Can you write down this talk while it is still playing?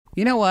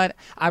You know what?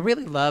 I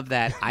really love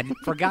that. I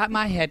forgot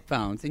my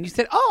headphones, and you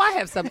said, "Oh, I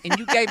have some," and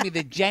you gave me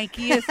the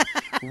jankiest,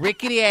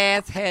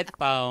 rickety-ass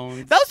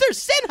headphones. Those are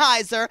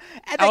Sennheiser,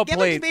 and they given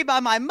please. to me by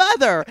my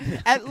mother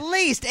at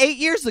least 8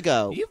 years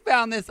ago. You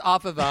found this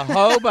off of a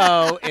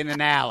hobo in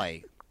an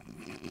alley.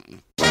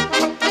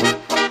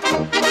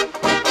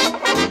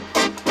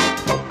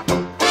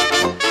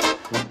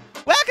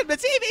 Welcome to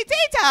TBT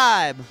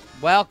Time!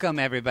 Welcome,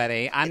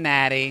 everybody. I'm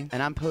Maddie,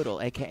 And I'm Poodle,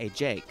 a.k.a.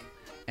 Jake.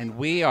 and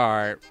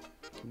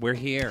we're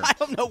here. I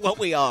don't know what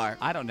we are.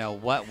 I don't know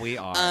what we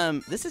are.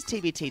 This is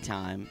TBT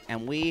Time,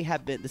 and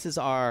this is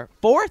our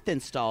fourth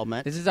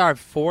installment This is our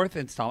fourth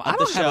installment. I of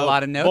the don't show. have a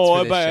lot of notes Boy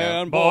for this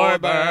band, show. boy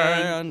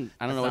band.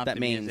 I don't That's know what not that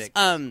the means.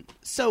 music.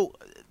 So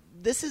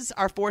this is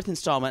our fourth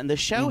installment, and the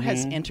show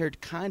has entered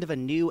kind of a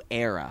new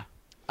era.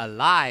 A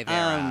live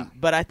era.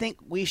 But I think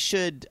we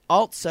should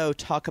also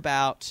talk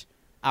about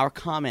our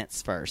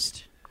comments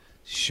first.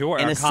 Sure.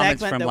 In our a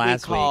comments segment from that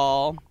last we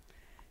call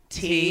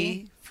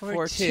T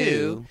for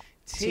two,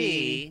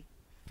 T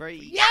for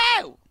you.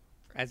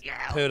 As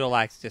Poodle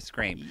likes to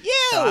scream. You.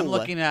 So I'm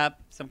looking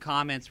up some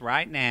comments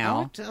right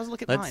now. I was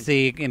looking at Let's mine.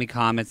 see any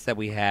comments that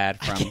we had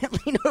I from.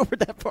 can't lean over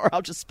that far.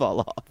 I'll just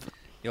fall off.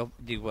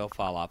 You will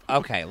fall off.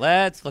 Okay,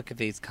 let's look at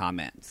these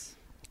comments.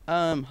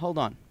 Hold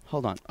on.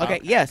 Okay, Okay.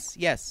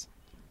 yes.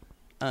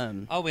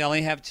 Oh, we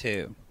only have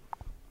two.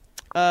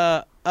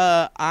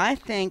 I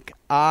think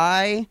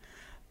I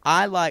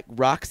like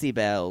Roxy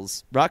Bell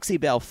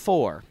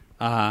 4.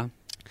 Uh-huh.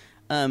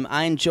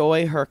 I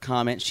enjoy her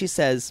comment. She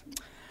says,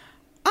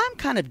 "I'm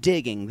kind of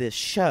digging this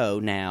show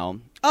now.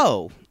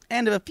 Oh,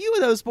 and if a few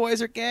of those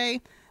boys are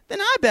gay,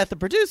 then I bet the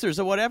producers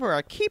or whatever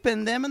are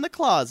keeping them in the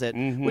closet,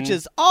 which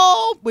is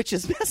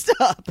messed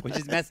up. Which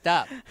is messed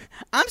up.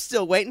 I'm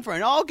still waiting for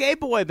an all-gay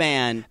boy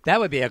band. That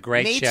would be a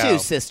great Me show. too,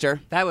 sister.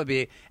 That would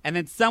be. And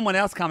then someone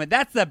else commented,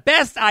 "That's the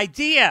best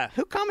idea."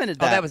 Who commented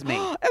Oh, that? that was me.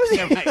 That was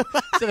Never mind.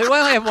 So they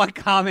only have one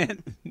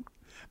comment.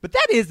 But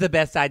that is the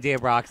best idea,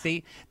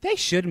 Roxy. They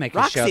should make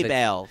a show. Roxy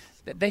Bell.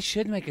 They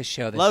should make a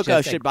show that's Logo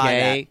just should a buy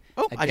gay,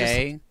 that. Oh, a I just-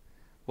 gay.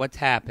 What's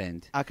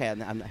happened? Okay, I'm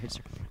not,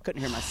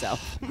 couldn't hear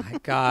myself. My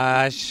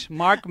gosh.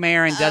 Mark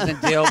Maron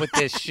doesn't deal with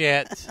this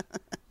shit.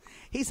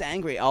 He's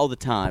angry all the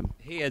time.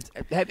 He is.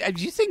 Have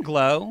you seen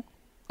Glow?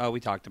 Oh, we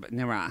talked about it.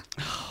 Never mind.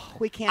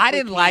 We can't. I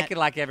didn't like it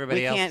like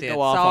everybody we else can't did.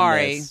 go off on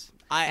Sorry. this.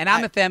 And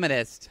I'm a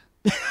feminist.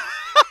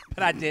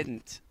 But I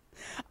didn't.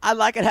 I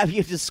like it how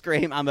you just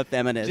scream, "I'm a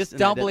feminist." Just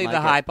and I don't didn't believe like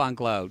the it. hype on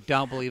Glow.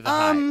 Don't believe the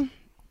hype.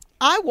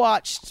 I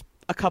watched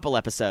a couple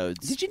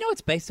episodes. Did you know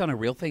it's based on a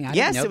real thing? I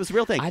Yes, didn't know, it was a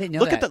real thing. I didn't know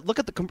look that. Look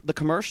at the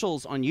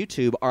commercials on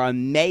YouTube are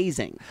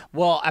amazing.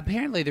 Well,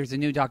 apparently there's a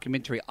new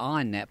documentary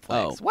on Netflix.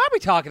 Oh. Why are we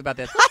talking about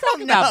this? Let's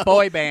talk about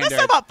boy banders. Let's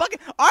talk about fucking.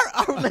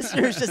 Our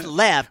listeners just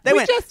left. They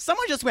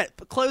someone just went,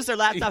 closed their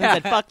laptop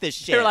and said, "Fuck this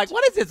shit." They're like,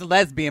 "What is this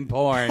lesbian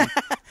porn?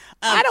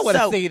 I don't want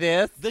to so see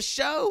this." The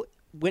show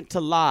went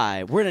to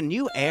live. We're in a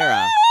new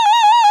era,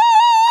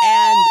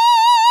 and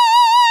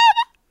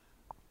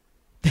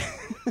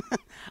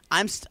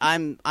I'm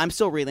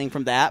still reeling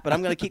from that, but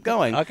I'm going to keep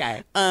going.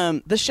 Okay.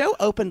 The show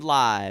opened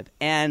live,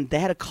 and they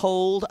had a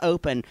cold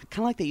open, kind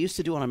of like they used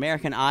to do on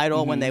American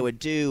Idol when they would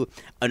do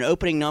an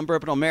opening number.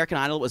 But on American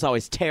Idol, it was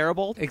always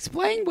terrible.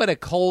 Explain what a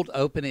cold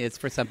open is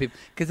for some people,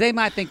 because they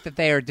might think that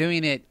they are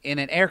doing it in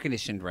an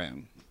air-conditioned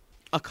room.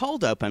 A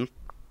cold open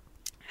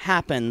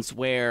happens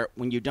when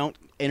you don't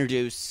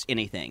introduce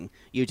anything,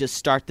 you just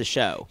start the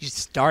show. You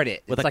start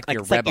it. With It's like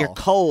you're it's like rebel. you're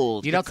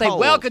cold. You You're don't say, cold.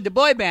 "Welcome to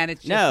boy band."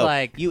 It's just No,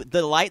 like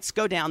the lights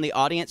go down, the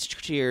audience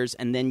cheers,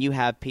 and then you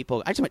have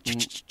people. I just went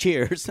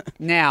cheers.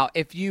 Now,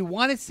 if you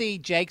want to see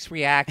Jake's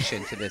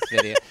reaction to this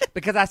video,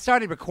 because I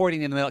started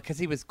recording in the middle because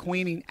he was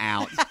queening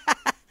out,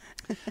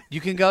 you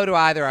can go to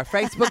either our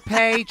Facebook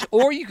page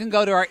or you can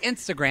go to our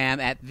Instagram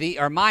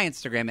my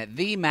Instagram at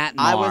the Matt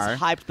Mar. I was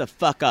hyped the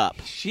fuck up.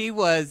 She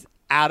was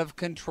out of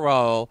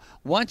control.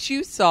 Once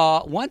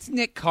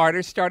Nick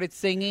Carter started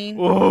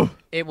singing,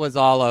 it was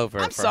all over.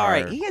 I'm for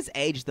sorry, her. he has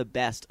aged the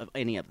best of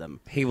any of them.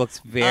 He looks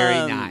very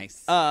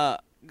nice.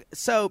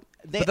 So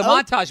they But the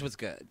montage was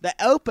good. They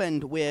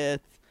opened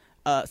with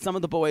some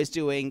of the boys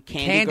doing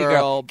Candy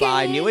Girl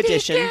by New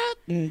Edition.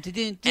 And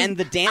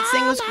the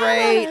dancing was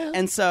great,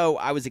 and so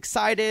I was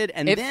excited.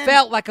 And It then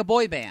felt like a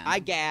boy band. I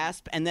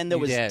gasped, and then there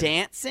You was did.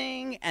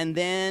 dancing, and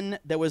then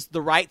there was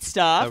The Right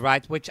Stuff.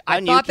 Right, which I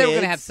New thought they were going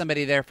to Kids. have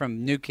somebody there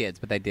from New Kids,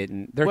 but they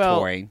didn't. They're Well,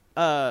 touring.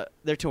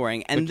 They're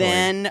touring, and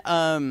They're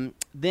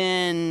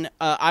then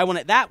I Want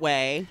It That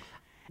Way.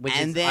 Which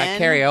and is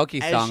then, a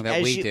karaoke as- song that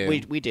as we you-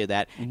 do. We do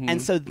that,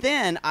 and so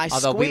then I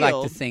Although squealed. we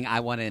like to sing "I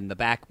Want It in the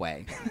Back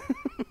Way."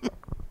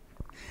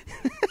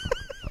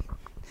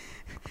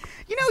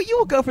 You know, you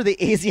will go for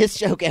the easiest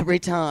joke every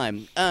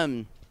time.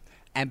 And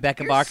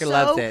Becca Barker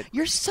loves it.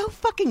 You're so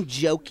fucking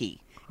jokey.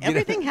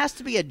 Everything has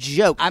to be a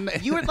joke.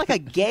 You are like a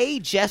gay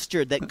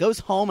gesture that goes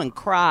home and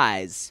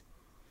cries.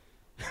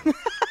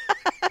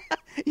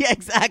 Yeah,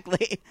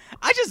 exactly.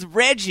 I just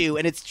read you,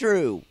 and it's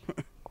true.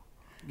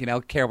 You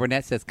know, Carol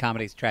Burnett says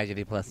comedy's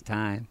tragedy plus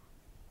time.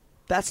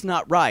 That's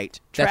not right.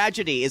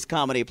 Tragedy is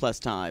comedy plus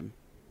time.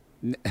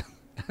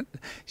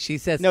 She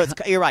says, No,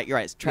 you're right. You're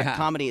right. Yeah.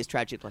 Comedy is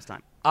tragedy plus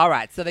time. all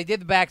right. So they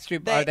did the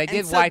Backstreet. They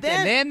did White,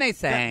 and then they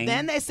sang.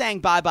 Then they sang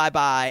Bye Bye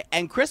Bye,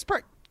 and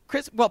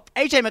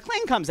AJ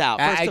McLean comes out.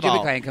 First of AJ all,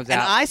 McLean comes and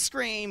out. I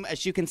scream,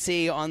 as you can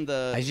see on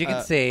the As you can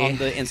on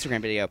the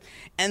Instagram video,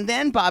 and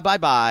then Bye Bye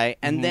Bye,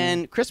 and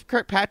then Chris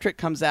Kirkpatrick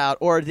comes out,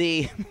 or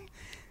the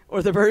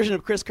version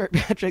of Chris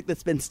Kirkpatrick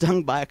that's been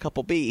stung by a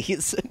couple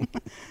bees.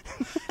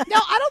 No,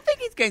 I don't think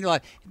he's getting a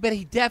lot, but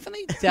he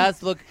definitely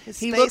does look. His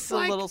he face looks is a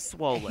like, little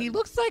swollen. He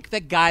looks like the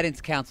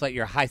guidance counselor at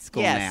your high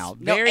school Yes. now.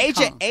 No, Very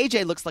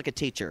AJ looks like a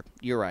teacher.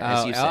 You're right,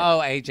 as you said.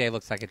 AJ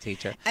looks like a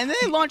teacher. And then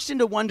they launched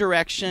into One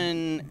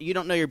Direction, You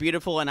Don't Know You're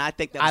Beautiful, and I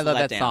think that was I love a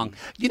that letdown. song.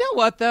 You know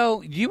what,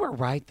 though? You were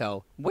right,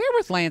 though. Where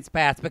was Lance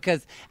Bass?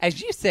 Because,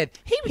 as you said,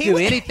 he would do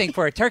anything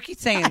for a turkey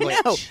sandwich.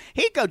 I know.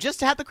 He'd go just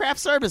to have the craft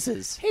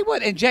services. He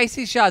would. And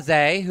J.C.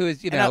 Chazé, who is,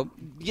 Jason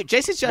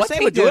what's Chastain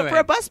he would do it doing? for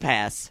a bus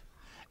pass.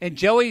 and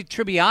Joey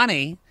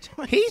Tribbiani,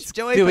 he's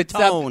Joey doing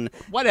Fatone.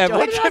 whatever. Joey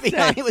What did I say?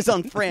 Tribbiani was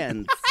on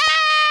Friends.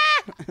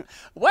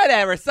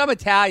 Whatever, some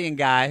Italian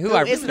guy who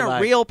I really isn't a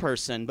like. real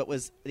person, but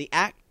was the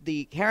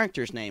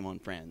character's name on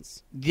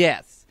Friends.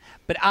 Yes,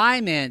 but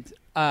I meant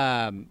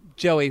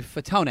Joey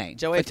Fatone.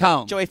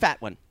 Joey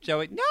Fat One.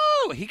 Joey.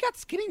 No, he got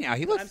skinny now.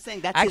 He looks. I'm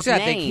saying that's actually, his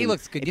name. I think he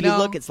looks good. If you you know,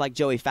 look, it's like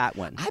Joey Fat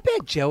One. I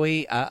bet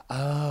Joey.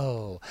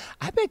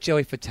 I bet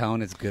Joey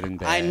Fatone is good in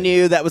bed. I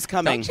knew that was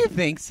coming. Don't you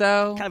think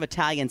so? Kind of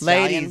Italian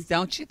stallion. Ladies,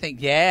 don't you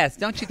think? Yes,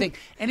 don't you think?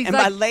 And he's And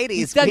like, by ladies,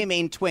 he's done- we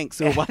mean twinks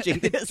who are watching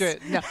this. True.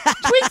 No,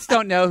 twinks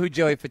don't know who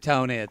Joey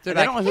Fatone is. They're They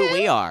like, don't know who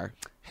we are.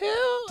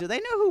 Who? Do they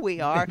know who we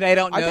are? They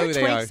don't know there who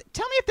they twinks? are.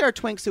 Tell me if there are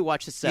twinks who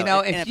watch the show. You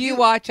know, And if you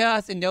watch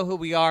us and know who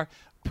we are,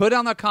 put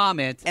on the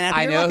comments. and if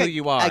I you're know like who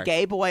you are. a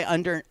gay boy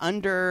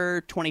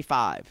under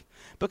 25,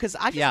 because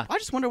I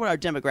just wonder what our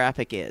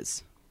demographic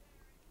is.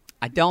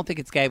 I don't think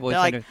it's gay boys. They're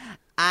like, under-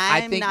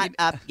 I'm think not you-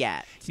 up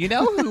yet. You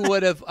know who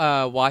would have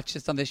watched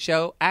us on this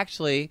show?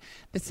 Actually,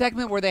 the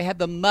segment where they had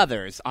the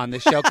mothers on the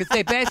show, because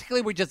they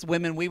basically were just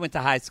women we went to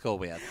high school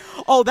with.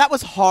 Oh, that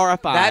was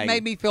horrifying. That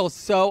made me feel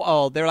so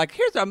old. They're like,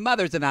 here's our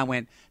mothers. And I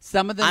went,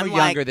 some of them I'm are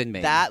younger like, than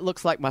me. That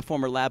looks like my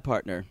former lab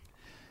partner.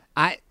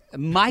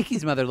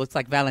 Mikey's mother looks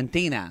like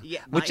Valentina. Yeah,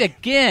 which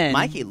again,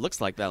 Mikey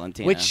looks like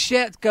Valentina.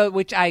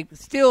 which I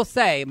still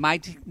say,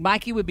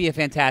 Mikey would be a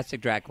fantastic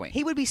drag queen.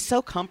 He would be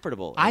so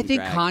comfortable. I in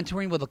think drag.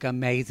 contouring would look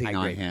amazing I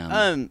on agree.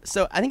 him.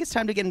 So I think it's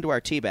time to get into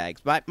our tea bags.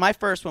 My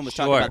first one was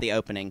talking Sure. about the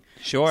opening.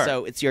 Sure.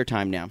 So it's your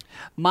time now.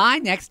 My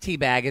next tea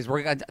bag is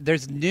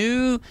there's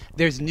new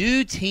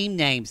team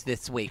names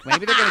this week.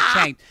 Maybe they're going to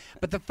change.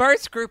 But the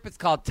first group is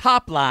called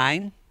Top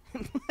Line.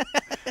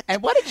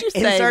 And what did you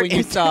say when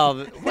you saw?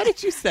 What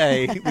did you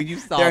say when you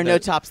saw? There are no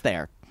this? tops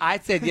there. I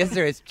said yes.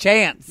 There is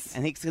Chance.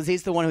 And because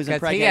he's the one who's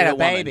Because he impregnated had a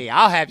woman. baby.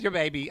 I'll have your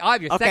baby. I'll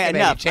have your Okay, second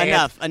enough, baby.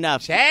 Chance.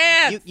 enough.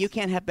 Chance. You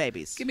can't have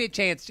babies. Give me a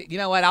chance. You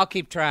know what? I'll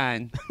keep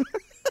trying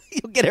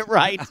You'll get it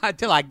right.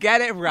 until I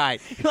get it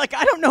right. You're like,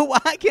 I don't know why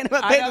I can't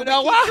have a baby. I don't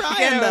know but why keep I trying,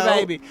 can't have a though.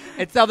 baby.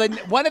 And so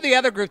one of the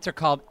other groups are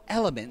called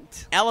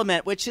Element.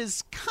 Element, which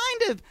is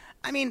kind of,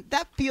 I mean,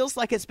 that feels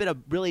like it's been a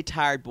really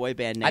tired boy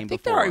band name I think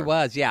before. there already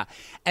was, yeah.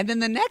 And then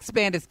the next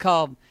band is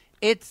called,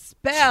 it's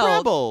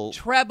spelled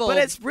Treble. But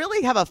it's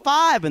really have a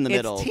 5 in the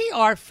middle. It's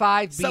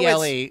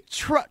TR5BLE.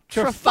 So it's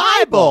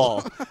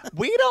Trifibal.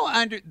 We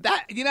don't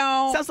that. You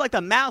know, Sounds like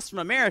the mouse from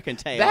American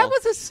Tail. that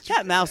was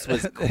That mouse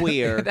was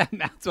queer. that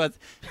mouse was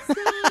somewhere.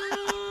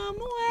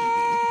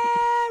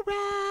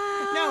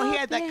 No, he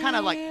had that kind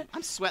of like,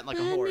 I'm sweating like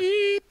a horse.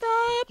 He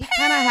He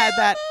kind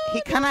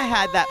of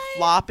had that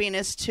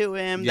floppiness to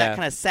him, Yeah. that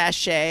kind of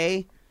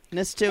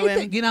sachet-ness to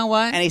him. You know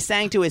what? And he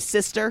sang to his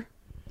sister.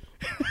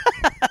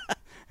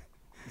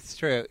 It's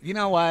true. You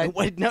know what?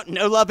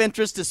 No love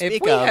interest to speak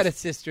If we of. had a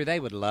sister, they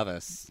would love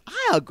us.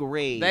 I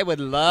agree. They would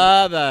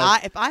love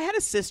us. If I had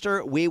a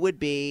sister, we would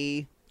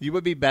be. You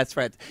would be best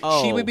friends.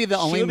 Oh, she would be the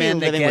she only would be man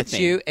that living with gets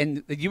me. you,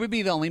 and you would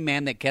be the only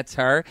man that gets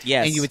her.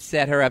 Yes. And you would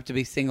set her up to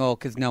be single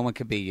because no one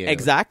could be you.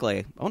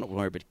 Exactly. I don't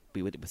want to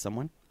be with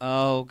someone.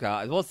 Oh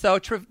God. Well, so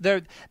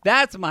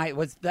that's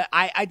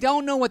I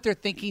don't know what they're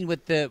thinking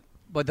with the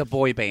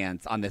boy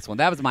bands on this one.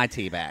 That was my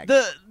tea bag.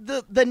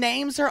 The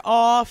names are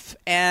off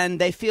and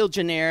they feel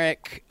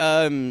generic.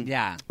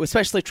 Yeah.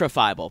 Especially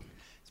Trifibal,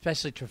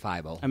 Especially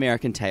Trifibal.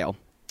 American Tail.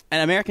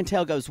 And American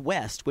Tail Goes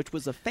West, which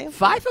was a failure.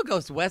 FIFA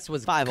Goes West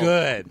was Fievel.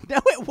 good. No,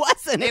 it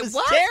wasn't. It was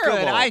terrible.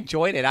 good. I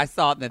enjoyed it. I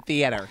saw it in the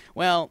theater.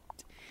 Well,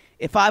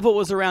 if Fievel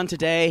was around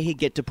today, he'd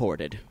get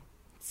deported.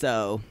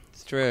 So,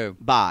 It's true.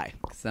 bye.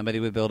 Somebody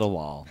would build a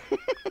wall.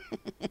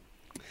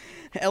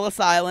 Ellis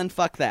Island,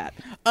 fuck that.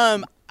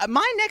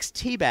 My next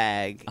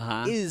teabag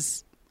Uh-huh.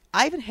 is,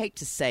 I even hate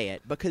to say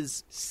it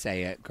because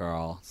Say it,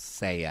 girl.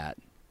 Say it.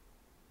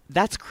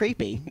 that's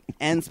creepy.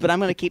 But I'm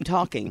going to keep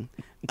talking.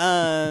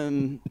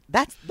 That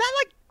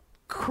like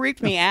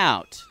creeped me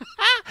out.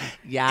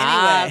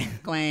 Yeah, Anyway,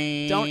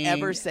 queen. Don't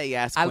ever say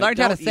yes. I queen. learned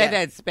how to Don't say yet.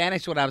 that in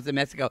Spanish when I was in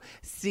Mexico.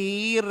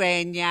 Si,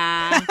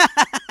 reña.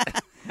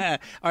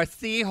 Or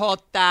si,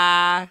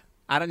 jota.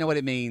 I don't know what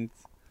it means.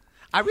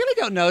 I really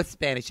don't know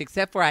Spanish,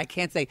 except for I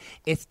can't say,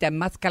 está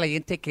más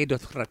caliente que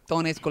dos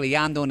ratones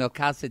coleando en el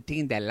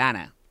calcetín de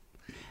lana.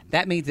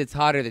 That means it's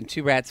hotter than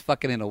two rats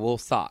fucking in a wool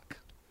sock.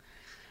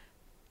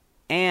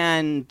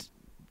 And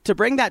to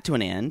bring that to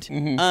an end,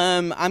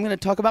 I'm going to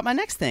talk about my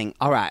next thing.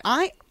 All right.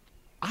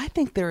 I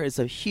think there is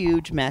a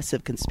huge,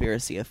 massive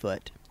conspiracy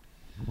afoot.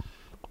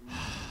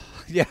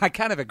 Yeah, I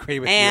kind of agree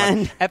with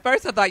And you. At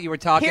first, I thought you were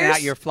talking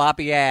out your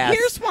floppy ass.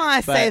 Here's why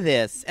I say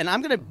this, and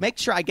I'm going to make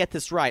sure I get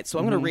this right, so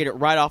I'm going to read it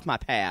right off my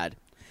pad.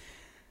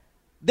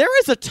 There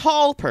is a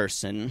tall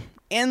person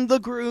in the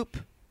group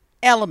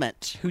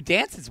Element. Who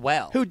dances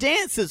well. Who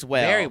dances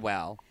well. Very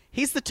well.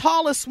 He's the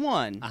tallest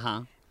one.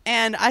 Uh-huh.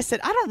 And I said,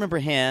 I don't remember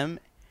him.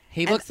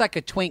 He looks like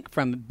a twink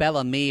from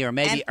Bellamy or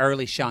maybe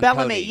early Sean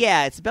Bellamy, Cody.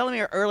 yeah, it's Bellamy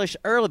or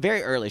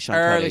very early Sean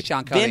Cody. Early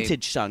Sean Cody.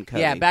 Vintage Sean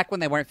Cody. Yeah, back when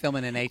they weren't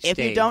filming in HD. If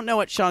you don't know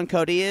what Sean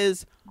Cody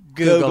is,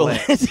 Google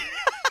it.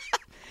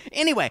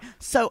 Anyway,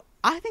 so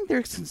I think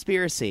there's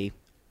conspiracy.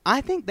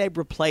 I think they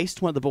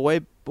replaced one of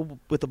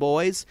the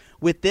boys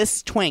with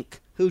this twink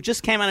who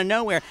just came out of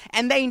nowhere,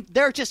 and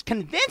they're just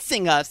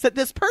convincing us that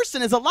this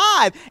person is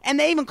alive, and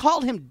they even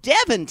called him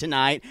Devin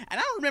tonight, and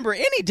I don't remember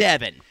any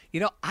Devin. You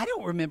know, I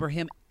don't remember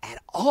him at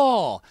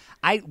all.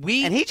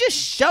 And he just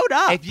showed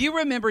up. If you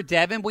remember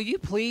Devin, will you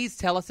please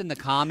tell us in the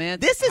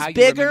comments? This is how you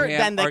bigger remember him,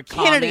 than the or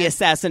Kennedy comment?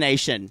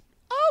 assassination.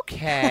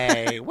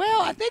 Okay.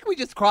 Well, I think we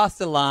just crossed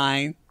the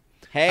line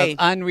Hey. of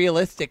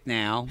unrealistic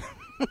now.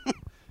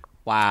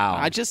 Wow.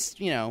 I just,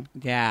 Yeah.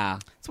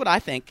 that's what I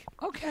think.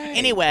 Okay.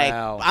 Anyway,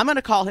 Well. I'm going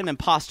to call him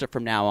imposter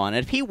from now on.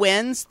 And if he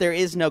wins, there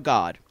is no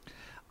God.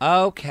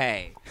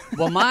 Okay.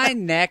 Well, my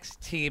next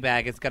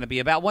teabag is going to be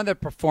about one of the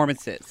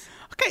performances.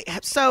 Okay,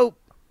 so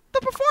the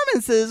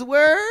performances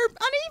were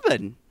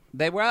uneven.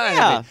 They were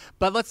Yeah. uneven.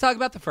 But let's talk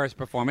about the first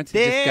performance.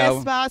 And just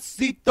go.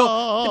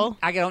 Despacito.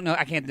 I don't know.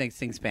 I can't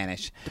sing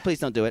Spanish. Please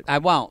don't do it. I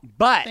won't.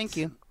 But Thank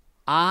you.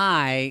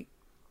 I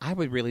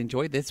would really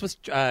enjoy this. Was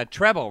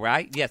treble,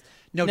 right? Yes.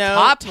 No, No,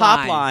 top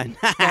top line.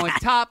 Going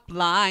top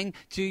line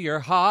to your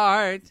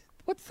heart.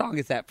 What song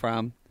is that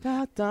from?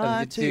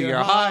 To your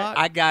heart.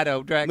 I got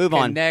a direct Move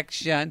on.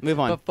 connection. Move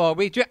on. Before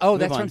we that's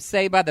on. from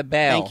Saved by the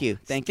Bell. Thank you.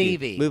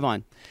 Stevie. Move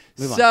on.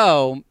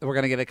 So we're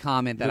gonna get a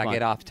comment that Move I on.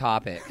 get off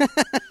topic.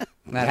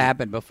 That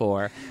happened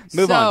before.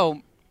 Move so,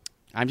 on.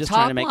 I'm just Top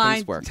trying to make line,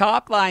 things work.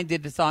 Top Line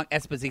did the song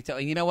Esposito,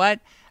 and you know what?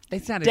 They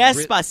sounded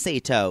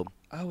Despacito.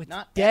 oh, it's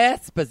Not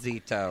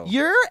Despacito.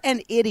 You're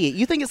an idiot.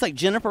 You think it's like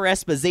Jennifer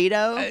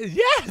Esposito?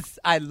 Yes,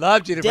 I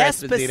love Jennifer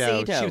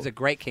Esposito. Despacito. She was a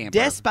great camper.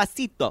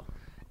 Despacito.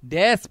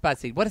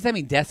 Despacito. What does that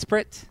mean?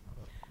 Desperate?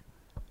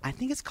 I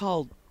think it's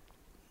called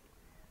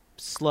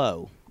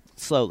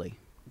slowly.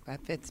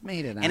 That fits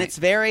me tonight. And it's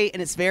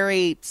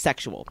very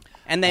sexual.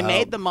 And they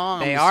made the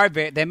moms.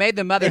 They made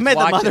the mothers. They made the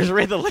watch mothers it.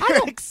 read the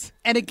lyrics.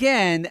 And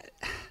again,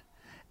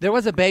 there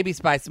was a Baby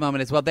Spice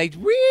moment as well. They're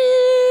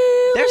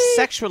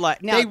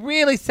sexualized. Now, they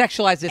really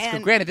sexualized this.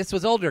 And- Granted, this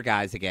was older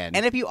guys again.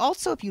 and if you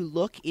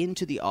look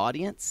into the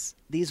audience,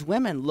 these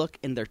women look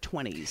in their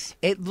 20s.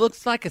 it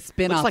looks like a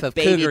spin-off Looks like of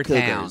baby Cougar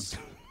cougars.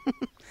 Town.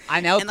 I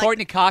know And like-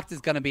 Courtney Cox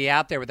is going to be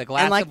out there with a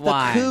glass And like of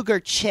wine. the cougar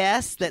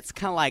chest that's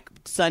kind of like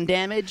sun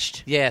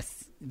damaged. Yes.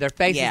 Their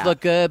faces Yeah.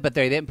 look good, but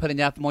they didn't put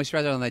enough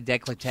moisturizer on the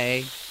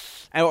décolleté.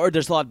 Or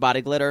there's a lot of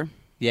body glitter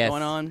Yes.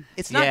 going on.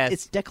 It's not. Yes.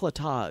 It's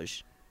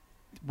décolletage.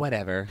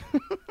 Whatever.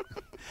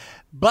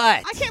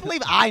 But I can't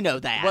believe I know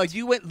that. well,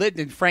 you lived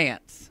in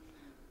France.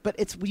 But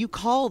you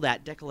call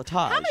that décolletage.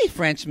 How many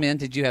French men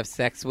did you have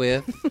sex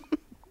with?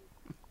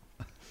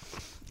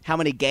 How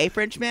many gay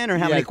French men or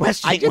how many Yes.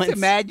 questioning I just ones?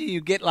 imagine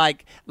you get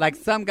like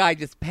some guy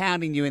just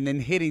pounding you and then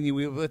hitting you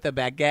with a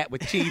baguette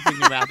with cheese in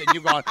your mouth, and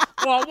you're going,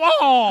 whoa,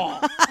 whoa.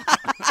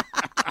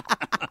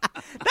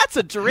 That's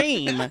a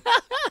dream.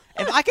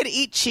 If I could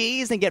eat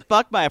cheese and get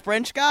fucked by a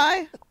French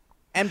guy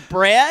and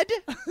bread,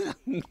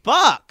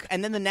 fuck.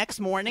 And then the next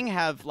morning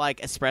have like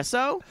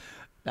espresso,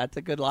 That's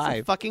a good it's a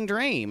life. fucking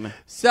dream.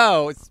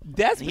 So,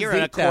 Despacito. Hear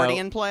an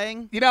accordion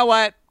playing. You know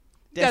what?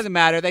 Des- Doesn't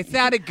matter. They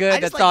sounded I good.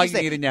 just That's like all to you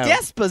say, need to know.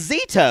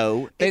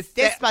 Despacito. It's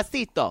They-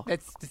 Despacito.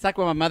 It's like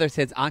when my mother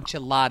says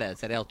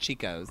enchiladas at El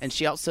Chico's. And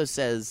she also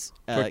says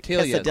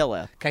Tortillas.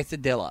 quesadilla.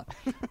 Quesadilla.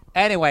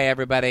 Anyway,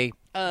 everybody,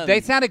 Um, they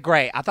sounded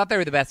great. I thought they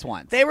were the best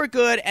ones. They were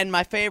good, and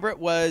my favorite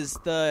was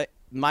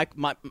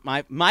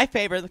my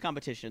favorite of the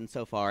competition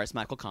so far is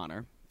Michael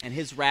Connor and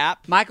his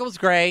rap. Michael was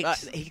great.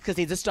 Because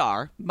he's a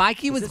star.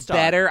 Mikey he's was a star.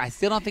 better. I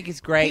still don't think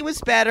he's great. He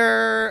was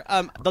better.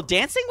 The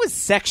dancing was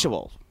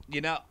sexual,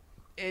 you know,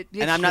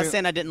 and I'm not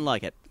saying I didn't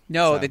like it.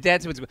 No, So. the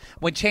dance was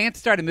when Chance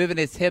started moving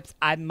his hips.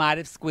 I might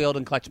have squealed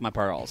and clutched my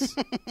pearls.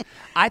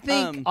 I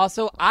think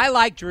also I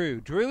like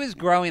Drew. Drew is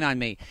growing on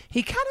me.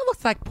 He kind of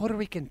looks like Puerto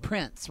Rican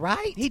Prince,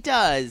 right? He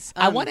does.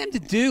 I want him to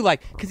do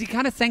because he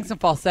kind of sang some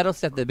falsetto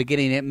stuff at the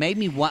beginning. And it made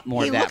me want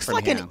more He of that looks from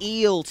like him. an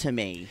eel to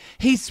me.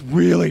 He's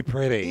really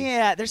pretty.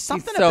 Yeah, there's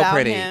something He's so about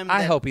pretty. him.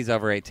 I hope he's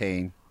over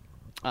 18.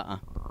 Oh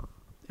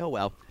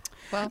well.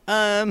 Well,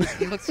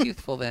 he looks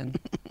youthful then.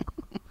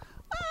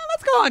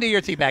 Let's go on to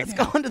your teabag. Let's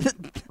go on to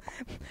the.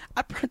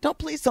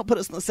 Please don't put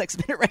us on the sex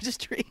minute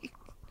registry.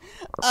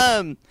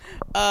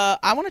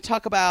 I want to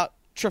talk about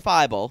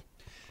Trifibal.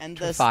 And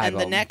the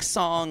Trifibal. next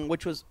song,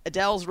 which was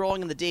Adele's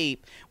Rolling in the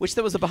Deep, which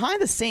there was a behind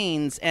the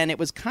scenes, and it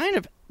was kind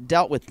of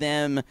dealt with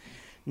them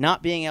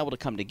not being able to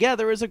come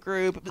together as a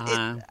group.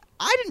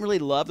 I didn't really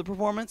love the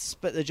performance,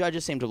 but the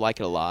judges seemed to like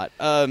it a lot.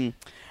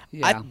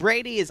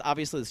 Brady is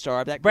obviously the star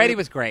of that group. Brady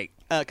was great.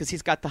 Because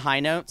he's got the high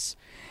notes.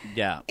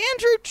 Yeah.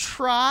 Andrew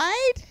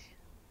tried.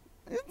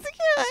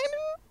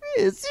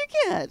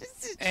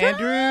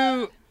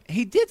 Andrew,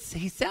 he did.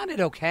 He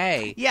sounded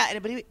okay. Yeah,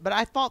 but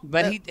I thought.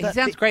 But he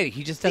sounds great.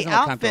 He just doesn't the look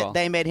outfit comfortable.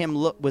 they made him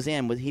look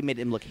he made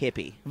him look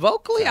hippie.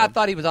 Vocally, I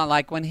thought he was on,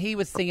 like, when he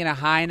was singing a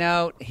high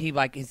note,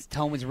 his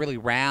tone was really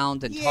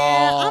round and Yeah,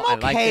 tall. I'm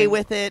okay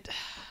with it.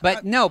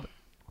 But no,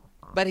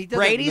 but he doesn't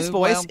Brady's move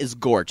voice well. is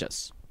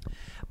gorgeous.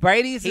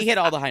 He hit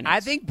all the high notes. I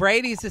think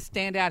Brady's a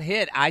standout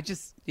hit.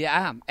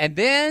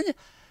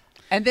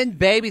 And then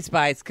Baby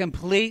Spice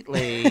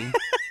completely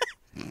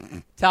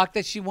talked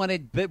that she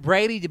wanted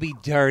Brady to be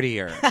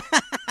dirtier.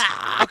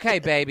 Okay,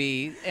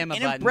 baby, Emma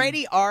And Button.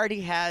 Brady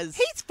already has.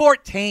 He's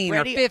 14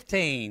 Brady- or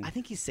 15. I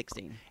think he's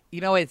 16.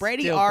 You know, it's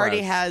Brady still already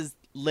gross. has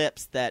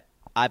lips that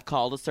I've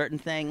called a certain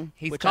thing,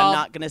 He's which called- I'm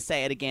not going to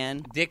say it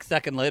again. Dick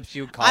sucking lips.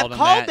 You called I've him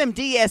called that. them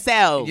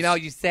DSLs. You know,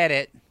 you said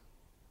it.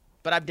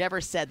 but I've never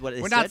said what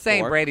it We're stood not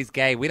saying for. Brady's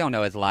gay. We don't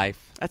know his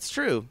life. That's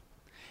true.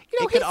 You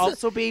know, It could he's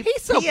also be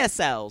he's so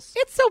PSLs.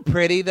 It's so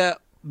pretty. The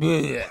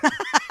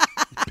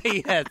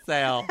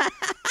PSL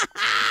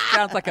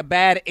sounds like a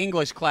bad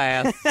English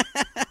class.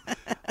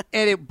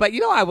 But you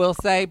know, I will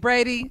say,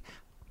 Brady.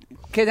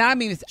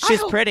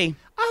 She's pretty.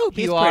 I hope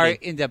He's you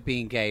pretty. end up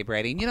being gay,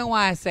 Brady. And you know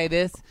why I say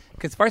this?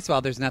 Because first of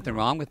all, there's nothing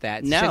wrong with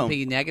that. It No. shouldn't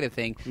be a negative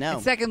thing. No.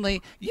 And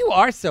secondly, you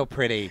are so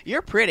pretty.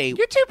 You're pretty.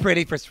 You're too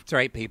pretty for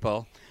straight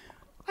people.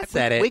 I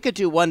said it. We could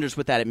do wonders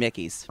with that at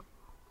Mickey's.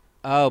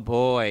 Oh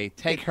boy,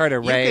 take her to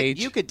Rage.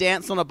 You could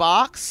dance on a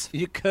box.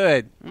 You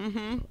could.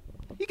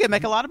 You could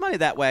make a lot of money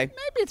that way.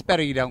 Maybe it's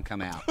better you don't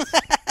come out.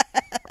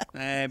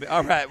 Maybe.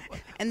 All right.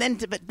 And then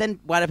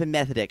wind up in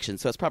meth addiction,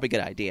 so it's probably a good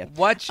idea.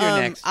 What's your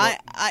next one?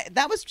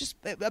 That was just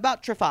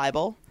about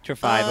Trifibal.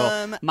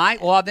 Trifibal. My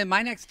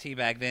next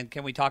teabag. Then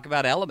can we talk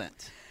about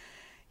Element?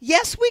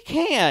 Yes, we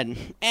can.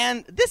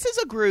 And this is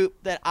a group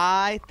that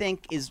I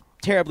think is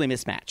terribly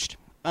mismatched.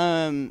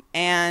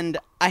 And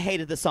I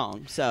hated the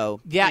song. So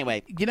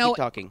anyway, you know, keep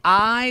talking.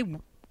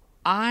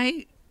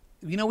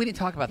 We didn't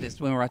talk about this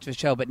when we were watching the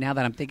show, but now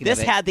that I'm thinking This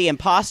of it, had the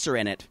imposter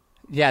in it.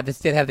 yeah, this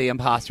did have the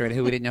imposter in it,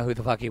 who we didn't know who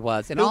the fuck he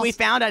was, and Who also, we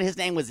found out his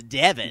name was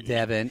Devin.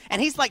 Devin. And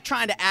he's like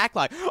trying to act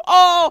like,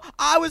 oh,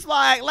 I was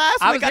like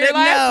last I week. was I here didn't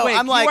last know. week.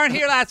 I'm You like, weren't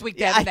here last week,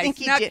 Devin. They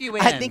he snuck did. you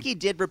in. I think he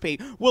did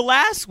repeat. Well,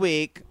 last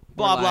week,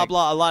 blah We're blah like,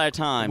 blah, a lot of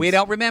times. We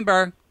don't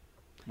remember.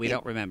 We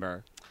don't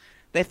remember.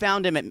 They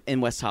found him in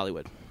West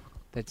Hollywood.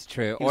 That's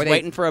true. He was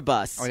waiting for a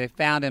bus. Or they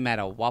found him at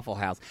a Waffle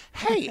House.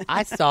 Hey,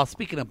 I saw,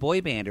 speaking of boy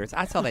banders,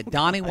 I saw that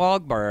Donnie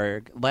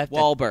Wahlberg left.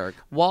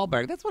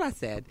 Wahlberg, that's what I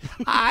said.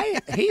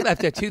 He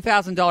left a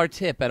 $2,000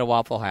 tip at a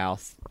Waffle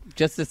House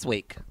just this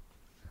week.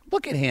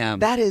 Look at him.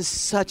 That is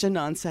such a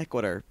non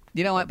sequitur.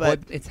 You know what?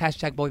 But- It's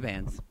hashtag boy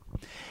bands.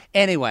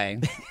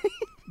 Anyway,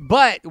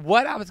 but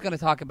what I was going to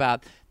talk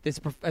about,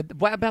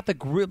 what about the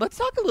group? Let's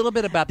talk a little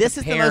bit about This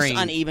the is the pairing.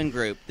 most uneven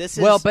group. This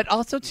is But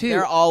also, too,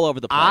 they're all over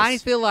the place.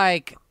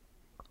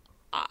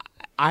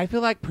 I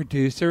feel like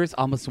producers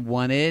almost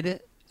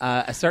wanted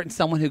a certain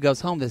someone who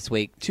goes home this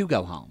week to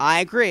go home. I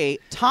agree.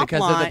 Top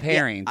Because of line, the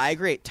pairings. I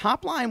agree.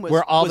 Top line was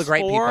We're all was the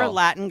great four people.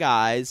 Latin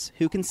guys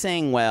who can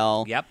sing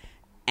well. Yep.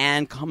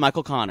 And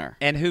Michael Connor.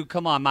 And who?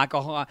 Come on,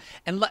 Michael.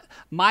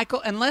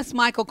 Unless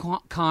Michael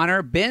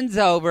Connor bends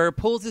over,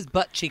 pulls his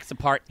butt cheeks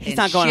apart, He's and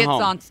not going shits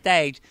home. on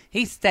stage,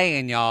 he's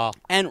staying, y'all.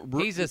 And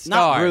he's a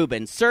star. Not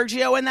Ruben.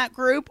 Sergio in that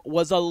group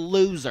was a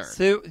loser.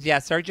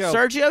 Sergio.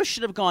 Sergio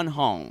should have gone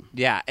home.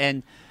 Yeah,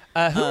 and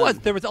who was?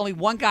 There was only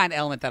one guy in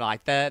Element that I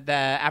liked. The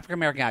African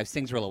American guy who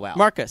sings really well.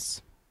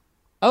 Marcus.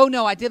 Oh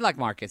no, I did like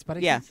Marcus, but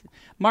Yeah.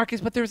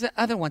 Marcus. But there was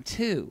another one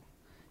too.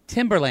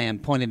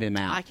 Timberland pointed him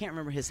out. I can't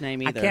remember his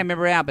name either. I can't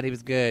remember out, but he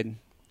was good.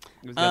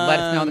 He was good. Let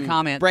us know in the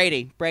comments.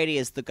 Brady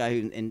is the guy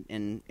who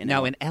in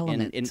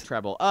Element. in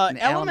Treble. In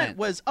Element Element.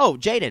 was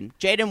Jaden.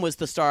 Jaden was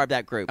the star of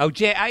that group. Oh,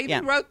 I even Yeah.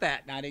 wrote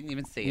that. And I didn't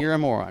even see it. You're a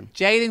moron.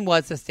 Jaden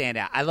was a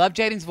standout. I love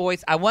Jaden's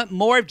voice. I want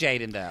more of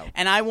Jaden, though.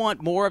 And I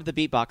want more of the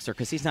beatboxer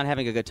because he's not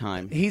having a good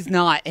time. He's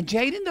not. And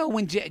Jaden, though,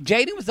 when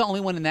Jaden was the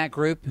only one in that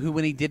group who,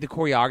 when he did the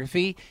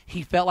choreography,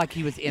 he felt like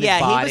he was in Yeah,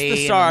 his he was body.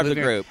 the star and of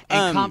the group.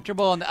 And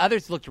comfortable, and the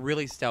others looked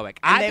really stoic.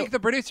 I think the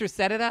producers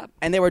set it up.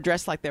 And they were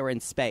dressed like they were in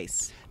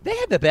space. They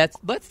had the best.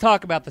 Let's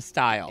talk about the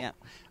style. Yeah.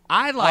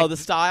 I like the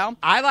style.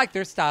 I like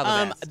their style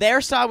the best.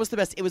 Their style was the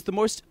best. It was the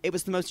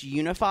most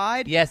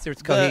unified. Yes, there's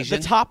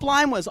cohesion. The top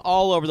line was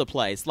all over the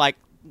place. Like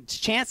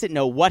Chance didn't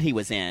know what he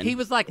was in. He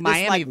was like This,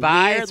 Miami weird,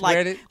 Vice,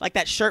 like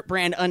that shirt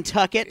brand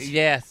Untuck It.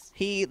 Yes.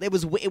 It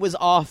was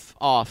off.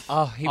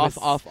 Oh, he off,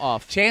 was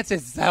off. Chance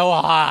is so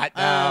hot.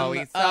 Oh,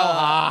 he's so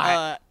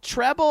hot.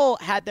 treble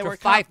had they were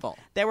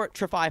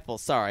Trifle.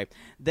 Sorry,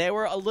 they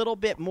were a little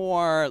bit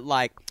more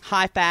like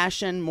high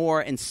fashion,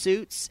 more in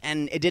suits,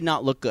 and it did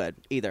not look good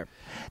either.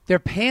 Their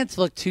pants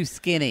looked too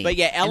skinny. But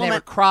yeah, and they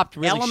were cropped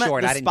really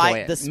short. I didn't enjoy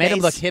it. The Made them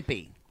look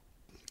hippie.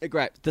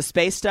 Right. The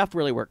space stuff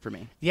really worked for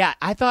me. Yeah,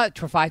 I thought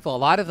Trifle. A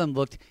lot of them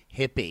looked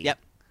hippie. Yep,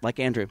 like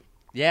Andrew.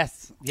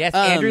 Yes.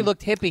 Andrew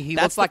looked hippie. He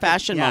that's looked like the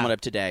fashion moment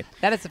of today.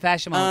 That is the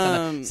fashion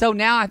moment. So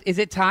now, is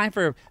it time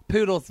for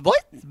Poodle's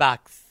voice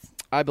box?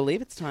 I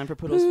believe it's time for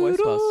Poodle's voice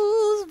box.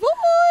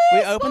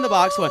 We open the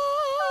box one.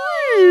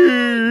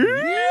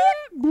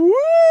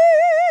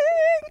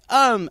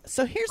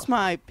 So here's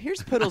Poodle's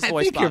voice box.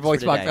 I think your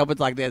voice box opens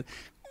like this.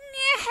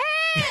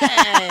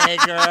 Hey,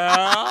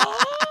 girl.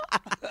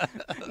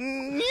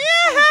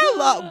 Yeah,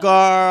 hello,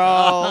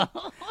 girl.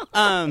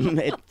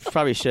 It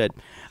probably should.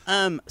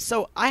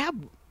 So I have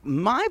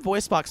my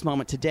voice box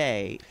moment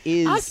today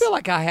is. I feel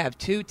like I have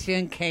 2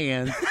 tin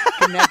cans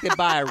connected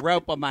by a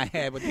rope on my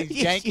head with these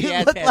janky you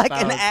ass look headphones.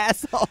 like an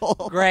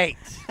asshole. Great.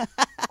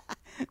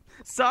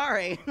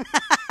 Sorry.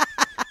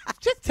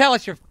 Just tell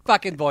us your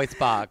fucking voice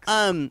box.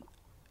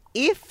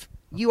 If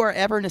you are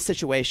ever in a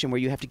situation where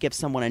you have to give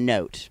someone a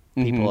note,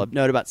 people a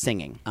note about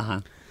singing.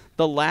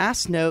 The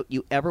last note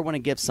you ever want to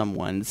give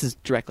someone, this is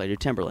directly to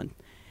Timbaland,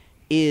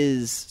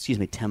 is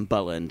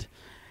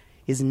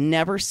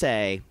never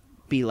say,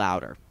 be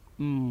louder.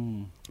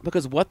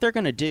 Because what they're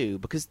going to do,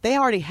 because they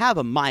already have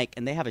a mic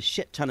and they have a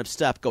shit ton of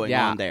stuff going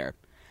on there.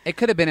 It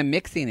could have been a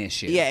mixing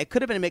issue. Yeah, it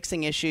could have been a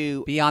mixing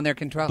issue. Beyond their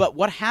control. But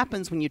what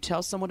happens when you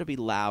tell someone to be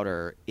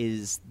louder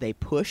is they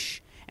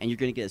push and you're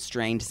going to get a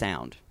strained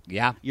sound.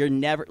 Yeah.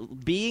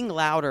 Being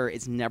louder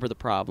is never the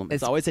problem.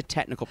 It's always a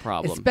technical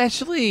problem.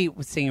 Especially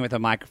with singing with a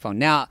microphone.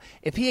 Now,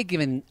 if he had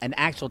given an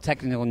actual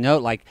technical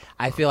note, like,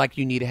 I feel like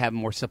you need to have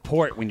more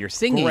support when you're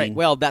singing. Great.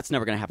 Well, that's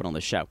never going to happen on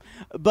this show.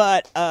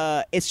 But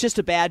it's just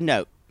a bad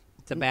note.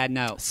 It's a bad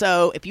note.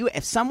 So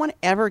if someone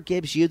ever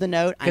gives you the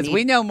note, because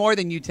we know more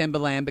than you,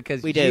 Timbaland.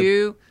 Because we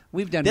do.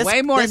 We've done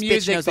way more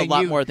music knows than a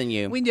lot more than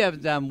you. We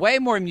have done way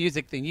more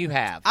music than you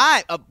have.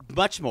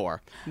 Much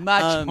more.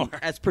 Much more.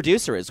 As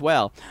producer as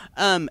well.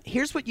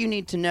 Here's what you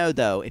need to know,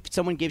 though. If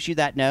someone gives you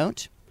that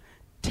note,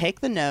 take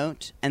the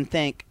note and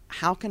think,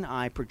 how can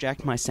I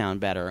project my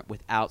sound better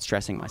without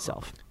stressing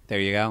myself?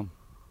 There you go.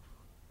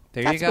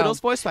 That's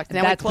Poodle's voice box.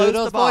 Now that's we close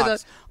Poodle's the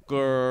box.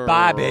 Girl.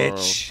 Bye,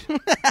 bitch.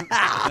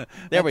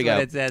 There we go.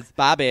 What it says.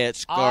 Bye,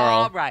 bitch, girl.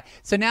 All right.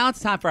 So now it's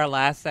time for our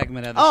last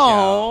segment of the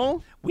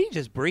show. We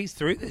just breezed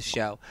through this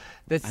show.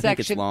 I think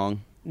it's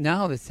long.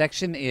 No, the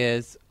section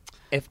is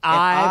if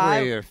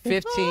I were a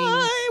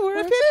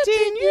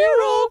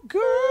 15-year-old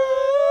girl.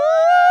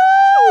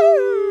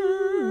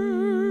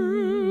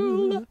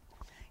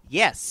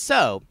 Yes.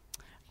 So,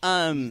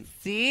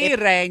 Si,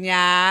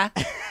 Reina.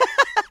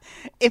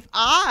 If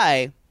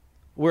I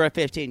were a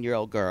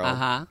 15-year-old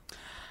girl,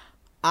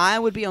 I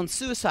would be on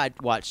suicide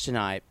watch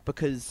tonight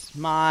because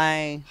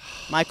my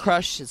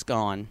crush is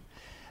gone.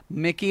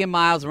 Mickey and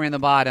Miles were in the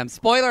bottom.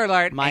 Spoiler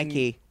alert.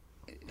 Mickey.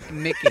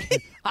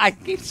 Mickey. I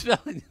keep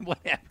spelling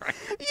whatever.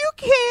 You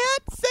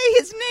can't say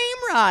his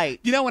name right.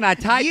 You know, when I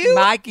type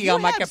Mikey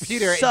on my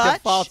computer, it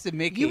defaults to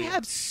Mickey. You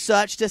have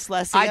such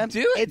dyslexia. I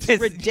do. It's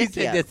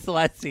ridiculous.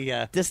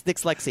 Dyslexia.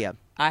 Dyslexia.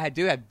 I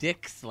do have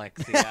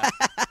dyslexia.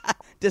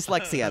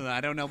 Dyslexia. I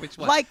don't know which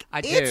one. Like,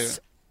 I do.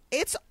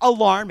 It's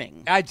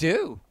alarming. I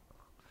do.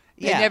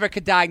 They never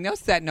could diagnose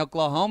that in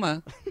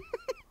Oklahoma.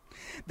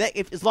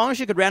 As long as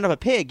you could round up a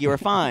pig, you were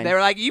fine. They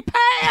were like, you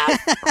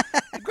passed.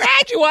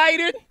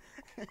 Graduated.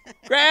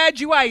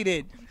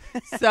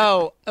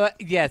 So,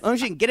 yes. As long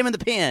as you can get him in the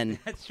pen.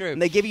 That's true. And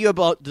they give you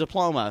a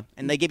diploma,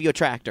 and they give you a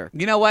tractor.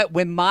 You know what?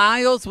 When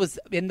Miles was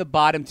in the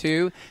bottom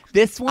two,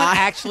 this one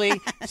actually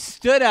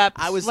stood up,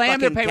 I was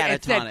slammed her fucking paper,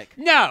 and catatonic.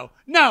 said,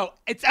 no,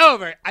 it's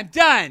over. I'm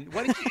done.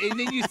 What did you, and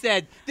then you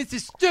said, this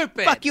is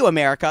stupid. Fuck you,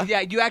 America.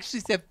 Yeah, you actually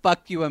said,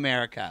 fuck you,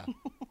 America.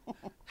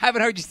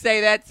 Haven't heard you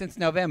say that since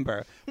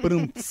November. I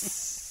don't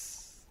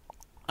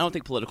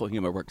think political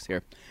humor works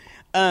here.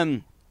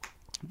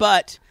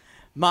 But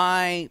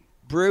my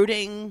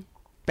brooding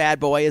bad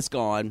boy is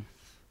gone.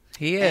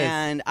 He is.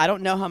 And I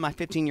don't know how my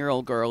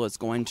 15-year-old girl is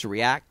going to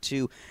react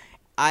to.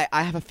 I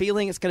have a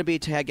feeling it's going to be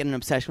to get an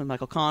obsession with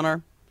Michael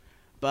Connor,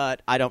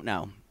 but I don't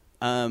know.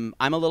 I'm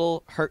a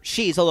little hurt.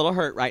 She's a little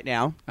hurt right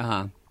now.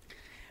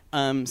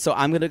 So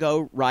I'm going to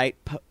go write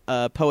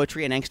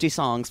poetry and angsty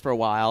songs for a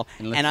while,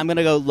 and I'm going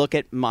to go look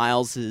at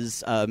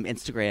Miles's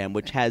Instagram,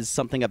 which has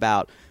something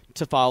about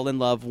to fall in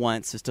love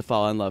once is to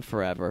fall in love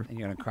forever. And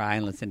you're going to cry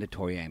and listen to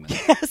Tori Amos.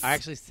 Yes. Or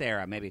actually,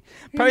 Sarah, maybe.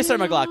 Probably Sarah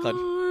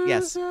McLachlan.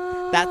 Yes.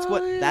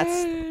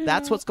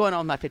 That's what's going on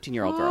with my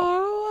 15-year-old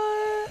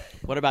girl.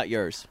 What about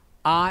yours?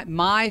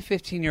 My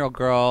 15-year-old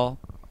girl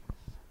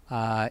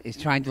is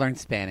trying to learn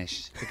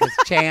Spanish because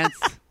Chance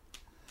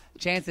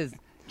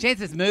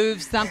has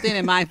moved something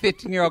in my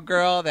 15-year-old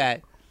girl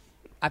that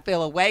I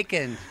feel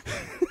awakened.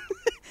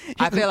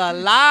 I feel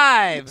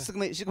alive.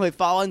 She's going to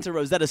fall into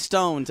Rosetta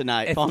Stone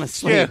tonight, falling It's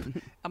asleep. true.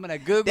 I'm going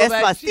to Google Despacito.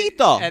 that shit,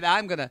 and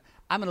I'm going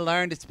to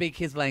learn to speak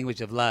his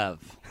language of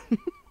love.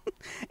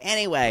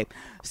 Anyway,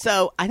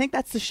 so I think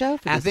that's the show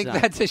for this I think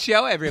tonight. that's a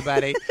show,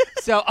 everybody.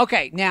 So,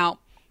 okay, now,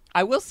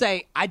 I will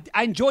say, I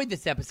enjoyed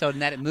this episode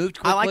and that it moved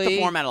quickly. I like the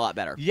format a lot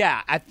better.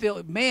 Yeah, I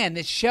feel, man,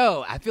 this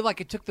show, I feel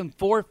like it took them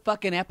 4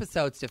 fucking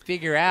episodes to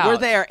figure out. We're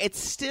there.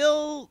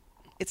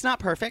 It's not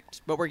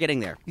perfect, but we're getting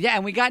there. Yeah,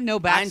 and we got no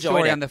I enjoyed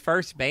backstory it. on the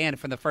first band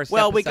from the first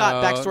Well, episode. we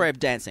got backstory of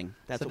dancing.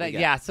 That's So what we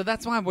got. yeah, so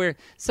that's why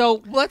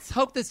so let's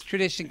hope this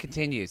tradition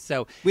continues.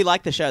 So We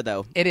like the show,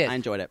 though. it is. I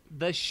enjoyed it.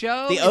 The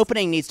show The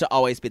opening needs to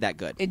always be that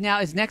good.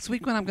 now is next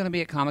week when I'm going to be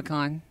at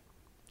Comic-Con?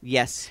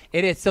 Yes.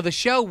 It is. So the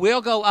show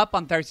will go up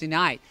on Thursday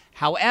night.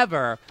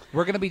 However,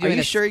 we're going to be Are doing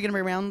you sure you're going to be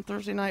around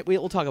Thursday night?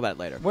 We'll talk about it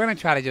later. We're going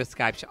to try to do a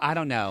Skype show. I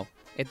don't know.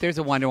 If there's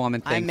a Wonder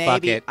Woman thing,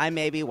 fuck it. I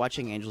may be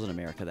watching Angels in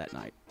America that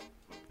night.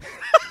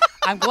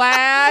 I'm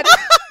glad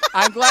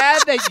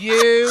that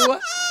you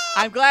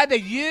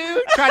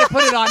tried to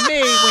put it on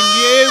me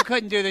when you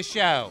couldn't do the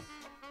show.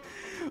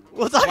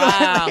 We'll talk Wow.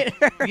 about it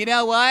later. You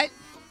know what?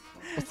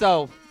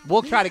 So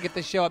we'll try to get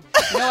the show up.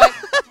 You know what?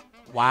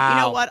 Wow. You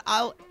know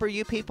what? For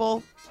you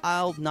people,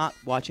 I'll not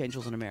watch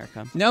Angels in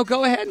America. No,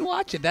 go ahead and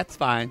watch it. That's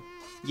fine.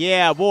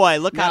 Yeah, boy,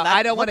 look No, how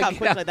I don't want to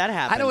quickly that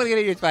happened. I don't want to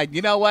get into it.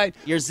 You know what?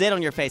 Your zit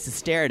on your face is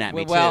staring at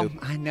me Well, too.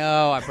 I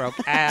know. I broke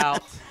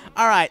out.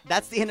 All right,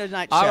 that's the end of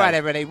tonight's show. All right,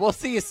 everybody. We'll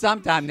see you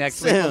sometime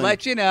next week. We'll Soon.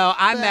 let you know.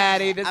 I'm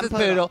Maddie. This I'm is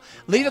Poodle. Poodle.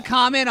 Leave a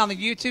comment on the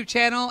YouTube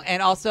channel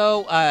and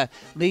also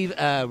leave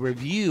a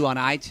review on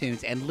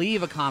iTunes and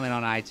leave a comment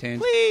on iTunes.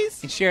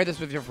 Please. And share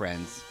this with your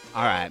friends.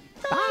 All right.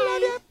 Bye.